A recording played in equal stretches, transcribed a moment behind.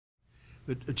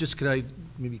But just could I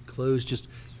maybe close? Just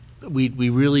we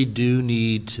really do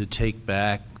need to take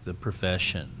back the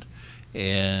profession,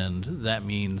 and that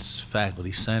means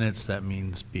faculty senates. That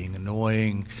means being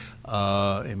annoying.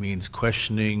 It means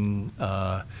questioning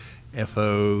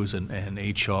FOs and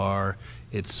HR.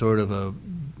 It's sort of a,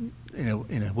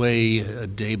 in a way, a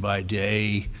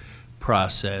day-by-day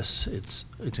process. It's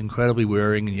incredibly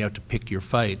wearing, and you have to pick your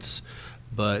fights.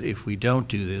 But if we don't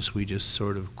do this, we just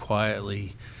sort of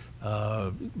quietly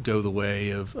go the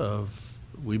way of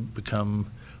we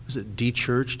become, was it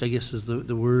de-churched, I guess is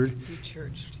the word?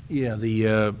 De-churched. Yeah,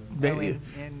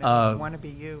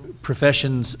 wannabe you.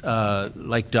 Professions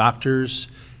like doctors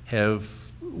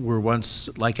were once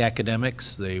like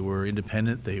academics. They were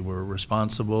independent, they were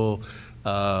responsible,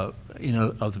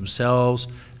 of themselves.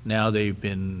 Now they're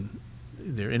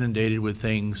inundated with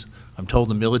things. I'm told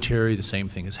in the military the same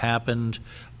thing has happened,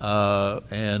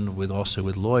 and also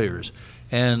with lawyers.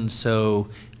 And so,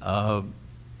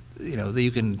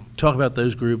 you can talk about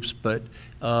those groups, but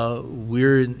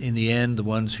we're in the end the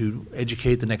ones who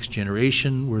educate the next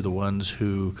generation. We're the ones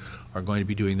who are going to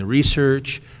be doing the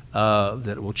research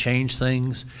that will change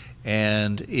things.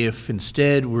 And if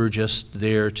instead we're just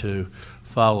there to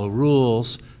follow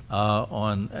rules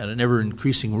on an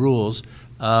ever-increasing rules,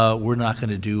 we're not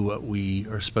going to do what we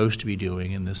are supposed to be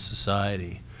doing in this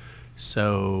society.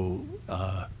 So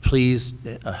please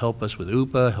help us with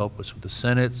UPA, help us with the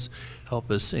Senates, help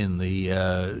us in the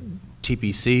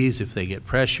TPCs if they get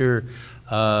pressure.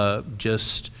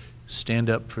 Just stand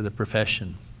up for the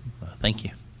profession. Thank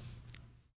you.